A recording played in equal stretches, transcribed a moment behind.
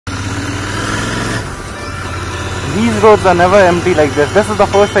These roads are never empty like this. This is the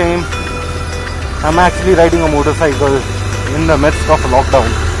first time I'm actually riding a motorcycle in the midst of a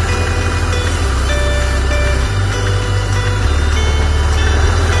lockdown.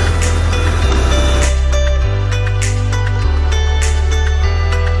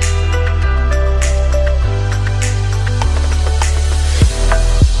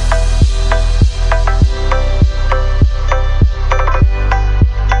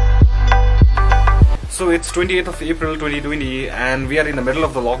 So it's 28th of April 2020 and we are in the middle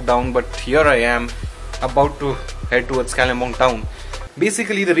of the lockdown, but here I am about to head towards Kalimpong town.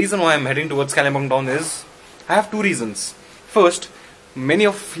 Basically the reason why I'm heading towards Kalimpong town is, I have two reasons. First, many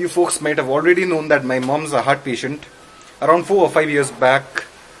of you folks might have already known that my mom's a heart patient. Around 4 or 5 years back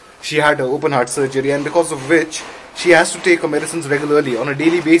she had an open heart surgery, and because of which she has to take her medicines regularly on a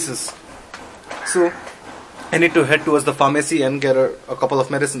daily basis. So I need to head towards the pharmacy and get her a couple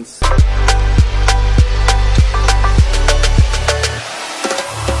of medicines.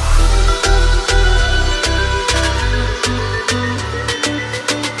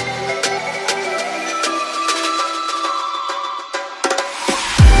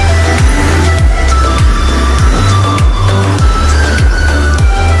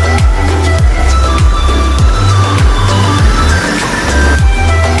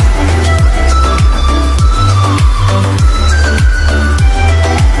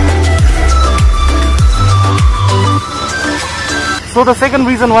 So the second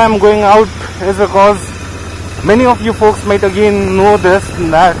reason why I'm going out is because many of you folks might again know this,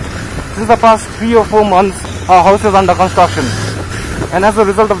 that since the past 3 or 4 months our house is under construction, and as a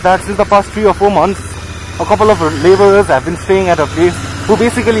result of that, since the past 3 or 4 months a couple of laborers have been staying at a place who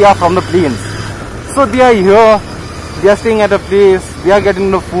basically are from the plains. So they are here, they are staying at a place, they are getting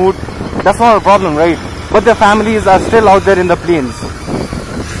the food, that's not a problem, right? But their families are still out there in the plains.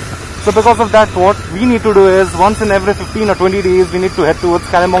 So because of that, what we need to do is, once in every 15 or 20 days we need to head towards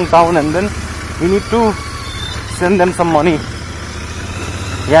Kalimpong town, and then we need to send them some money.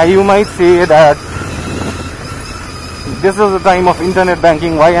 Yeah, you might say that this is the time of internet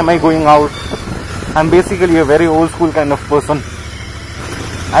banking, why am I going out? I'm basically a very old school kind of person.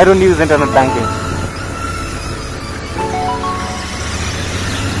 I don't use internet banking.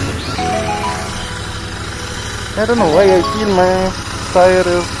 I don't know why I feel my tire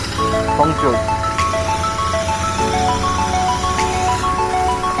is punctured.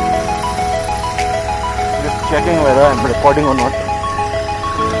 Just checking whether I'm recording or not.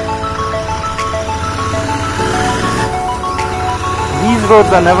 These roads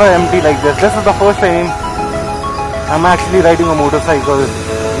are never empty like this. This is the first time I'm actually riding a motorcycle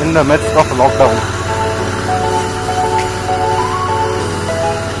in the midst of a lockdown.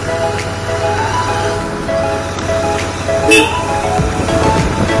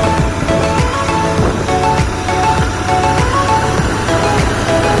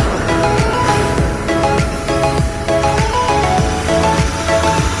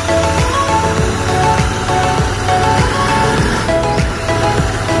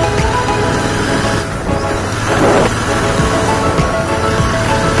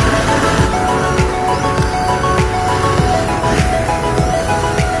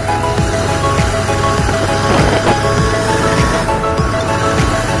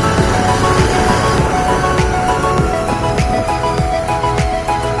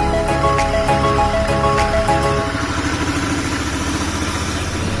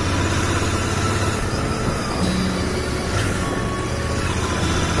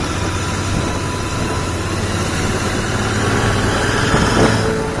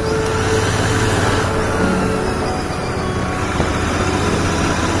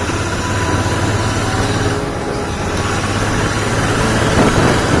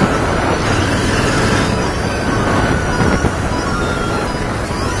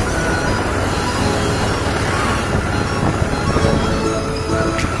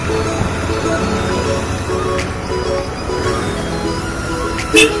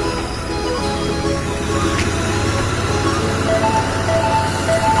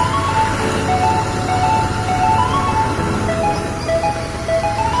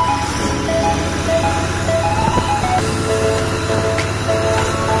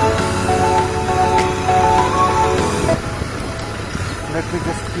 Let me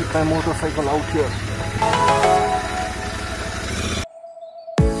just keep my motorcycle out here.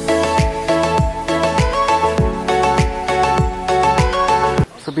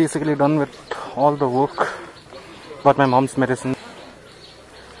 So basically done with all the work. Got my mom's medicine.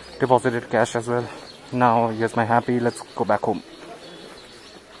 Deposited cash as well. Now here's my happy. Let's go back home.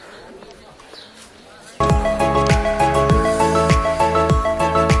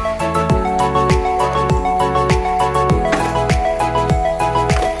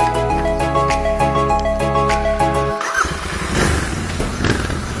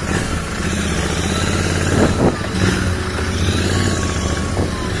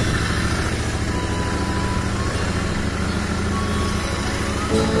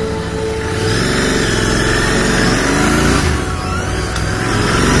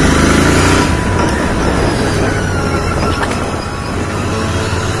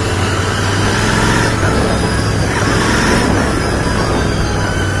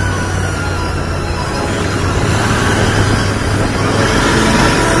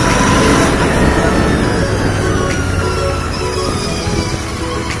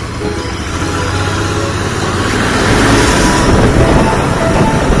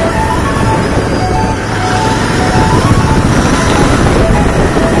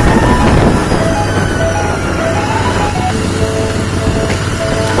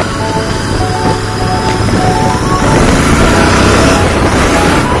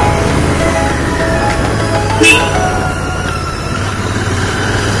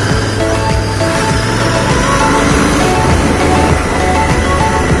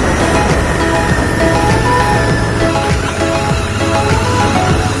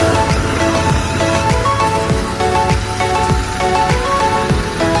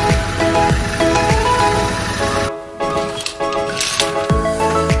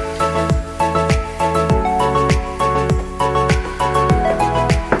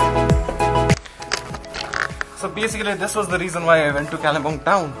 basically this was the reason why I went to Kalimpong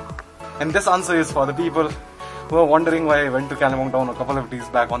town. And this answer is for the people who are wondering why I went to Kalimpong town a couple of days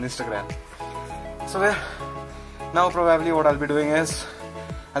back on Instagram. So now probably what I'll be doing is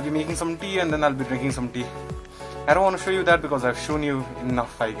I'll be making some tea and then I'll be drinking some tea. I don't want to show you that because I've shown you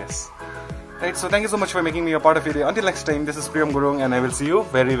enough, I guess. Right, so thank you so much for making me a part of your day. Until next time, this is PRIYAM GURUNG and I will see you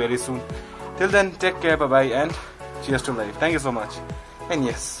very, very soon. Till then, take care, bye-bye and cheers to life. Thank you so much. And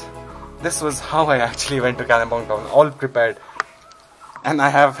yes, this was how I actually went to Kalimpong town, all prepared. And I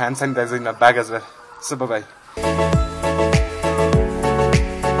have hand sanitizer in my bag as well. So bye-bye.